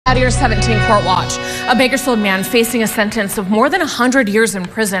Out of your 17 Court Watch, a Bakersfield man facing a sentence of more than 100 years in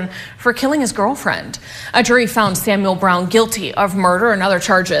prison for killing his girlfriend. A jury found Samuel Brown guilty of murder and other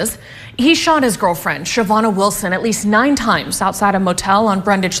charges. He shot his girlfriend, Shavonna Wilson, at least 9 times outside a motel on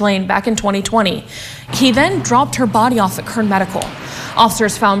Brundage Lane back in 2020. He then dropped her body off at Kern Medical.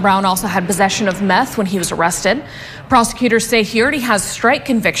 Officers found Brown also had possession of meth when he was arrested. Prosecutors say he already has strike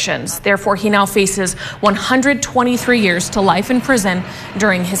convictions. Therefore, he now faces 123 years to life in prison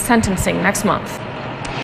during his sentencing next month.